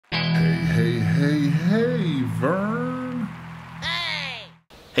Hey, Vern.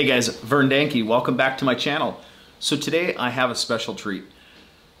 Hey guys, Vern Danke, welcome back to my channel. So today I have a special treat.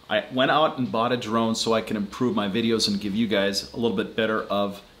 I went out and bought a drone so I can improve my videos and give you guys a little bit better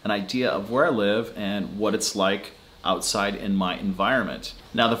of an idea of where I live and what it's like outside in my environment.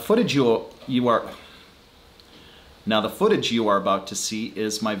 Now the footage you are about to see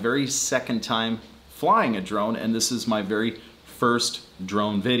is my very second time flying a drone, and this is my very first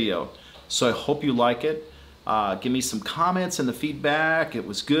drone video. So I hope you like it. Give me some comments and the feedback. It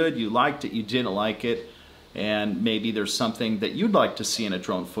was good, you liked it, you didn't like it, and maybe there's something that you'd like to see in a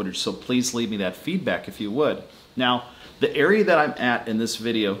drone footage, so please leave me that feedback if you would. Now, the area that I'm at in this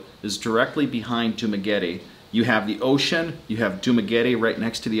video is directly behind Dumaguete. You have the ocean, you have Dumaguete right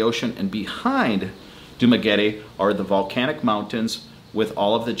next to the ocean, and behind Dumaguete are the volcanic mountains with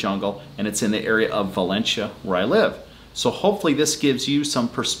all of the jungle, and it's in the area of Valencia where I live. So hopefully this gives you some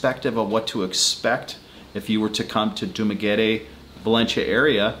perspective of what to expect if you were to come to Dumaguete, Valencia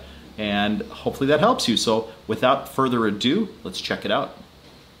area, and hopefully that helps you. So without further ado, let's check it out.